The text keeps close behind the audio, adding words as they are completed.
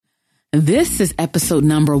This is episode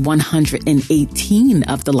number 118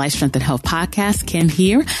 of the Life, Strength, and Health podcast. Kim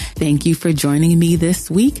here. Thank you for joining me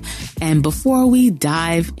this week. And before we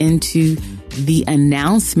dive into the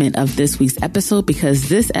announcement of this week's episode, because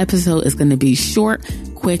this episode is going to be short,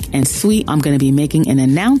 quick, and sweet, I'm going to be making an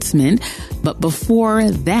announcement. But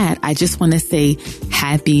before that, I just want to say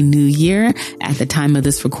Happy New Year. At the time of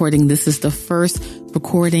this recording, this is the first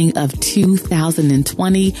recording of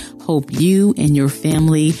 2020. Hope you and your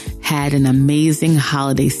family had an amazing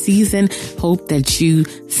holiday season. Hope that you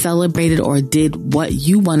celebrated or did what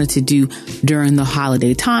you wanted to do during the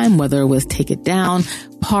holiday time, whether it was take it down,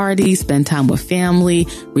 party, spend time with family,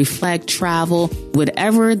 reflect, travel,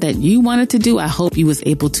 whatever that you wanted to do. I hope you was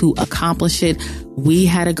able to accomplish it. We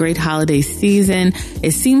had a great holiday season.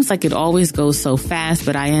 It seems like it always goes so fast,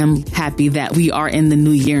 but I am happy that we are in the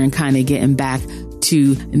new year and kind of getting back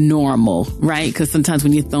to normal, right? Because sometimes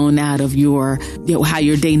when you're thrown out of your, how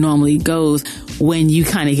your day normally goes, when you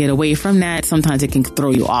kind of get away from that, sometimes it can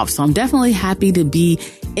throw you off. So I'm definitely happy to be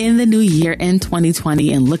in the new year in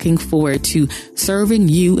 2020 and looking forward to serving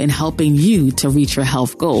you and helping you to reach your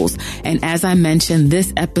health goals. And as I mentioned,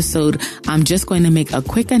 this episode, I'm just going to make a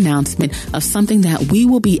quick announcement of something that we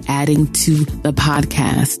will be adding to the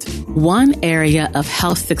podcast. One area of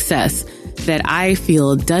health success that I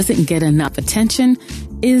feel doesn't get enough attention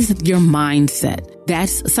is your mindset.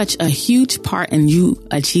 That's such a huge part in you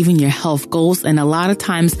achieving your health goals. And a lot of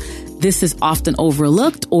times this is often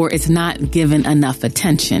overlooked or it's not given enough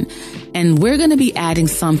attention. And we're going to be adding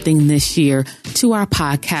something this year to our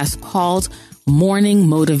podcast called Morning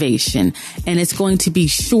Motivation. And it's going to be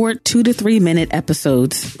short 2 to 3 minute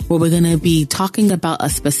episodes where we're going to be talking about a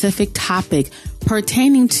specific topic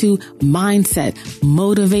pertaining to mindset,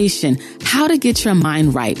 motivation, how to get your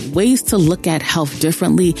mind right, ways to look at health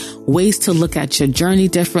differently, ways to look at your journey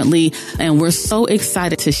differently. And we're so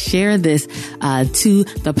excited to share this to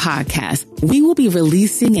the podcast. We will be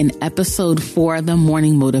releasing an episode for the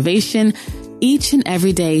Morning Motivation each and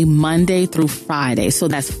every day, Monday through Friday. So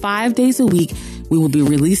that's 5 days a week. We will be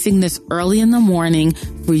releasing this early in the morning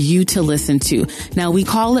for you to listen to. Now, we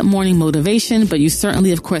call it Morning Motivation, but you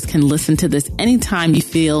certainly, of course, can listen to this anytime you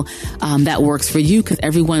feel that works for you because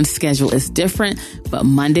everyone's schedule is different. But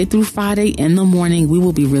Monday through Friday in the morning, we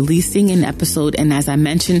will be releasing an episode. And as I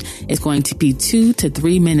mentioned, it's going to be 2 to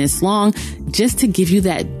 3 minutes long just to give you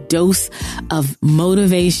that dose of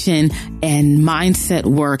motivation and mindset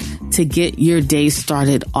work to get your day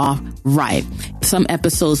started off right. Some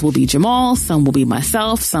episodes will be Jamal, some will be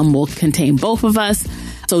myself, some will contain both of us.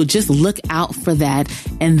 So just look out for that.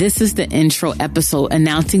 And this is the intro episode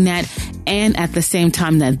announcing that. And at the same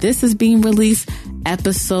time that this is being released,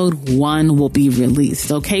 episode 1 will be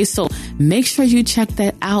released. Okay, so make sure you check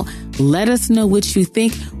that out. Let us know what you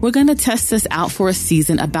think. We're going to test this out for a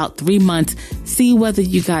season, about 3 months, see whether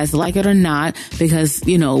you guys like it or not, because,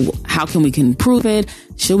 how can we improve it?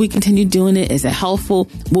 Should we continue doing it? Is it helpful?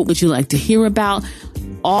 What would you like to hear about?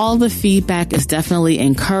 All the feedback is definitely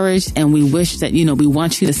encouraged, and we wish that, we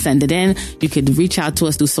want you to send it in. You could reach out to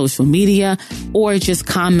us through social media or just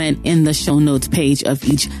comment in the show notes page of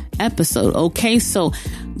each episode. Okay, so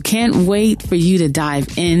can't wait for you to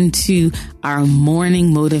dive into our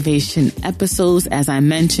morning motivation episodes. As I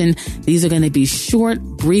mentioned, these are going to be short,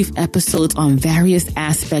 brief episodes on various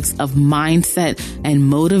aspects of mindset and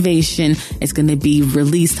motivation. It's going to be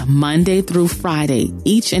released Monday through Friday,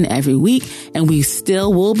 each and every week. And we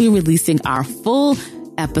still will be releasing our full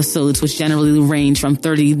episodes, which generally range from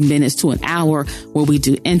 30 minutes to an hour, where we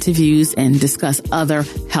do interviews and discuss other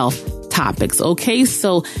health topics. Okay,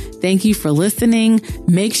 so thank you for listening.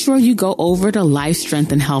 Make sure you go over to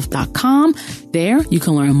lifestrengthandhealth.com. There you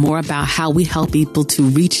can learn more about how we help people to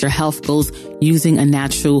reach their health goals using a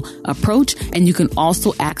natural approach. And you can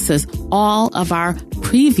also access all of our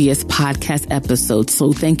previous podcast episodes.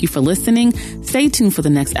 So thank you for listening. Stay tuned for the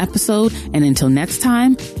next episode. And until next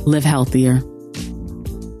time, live healthier.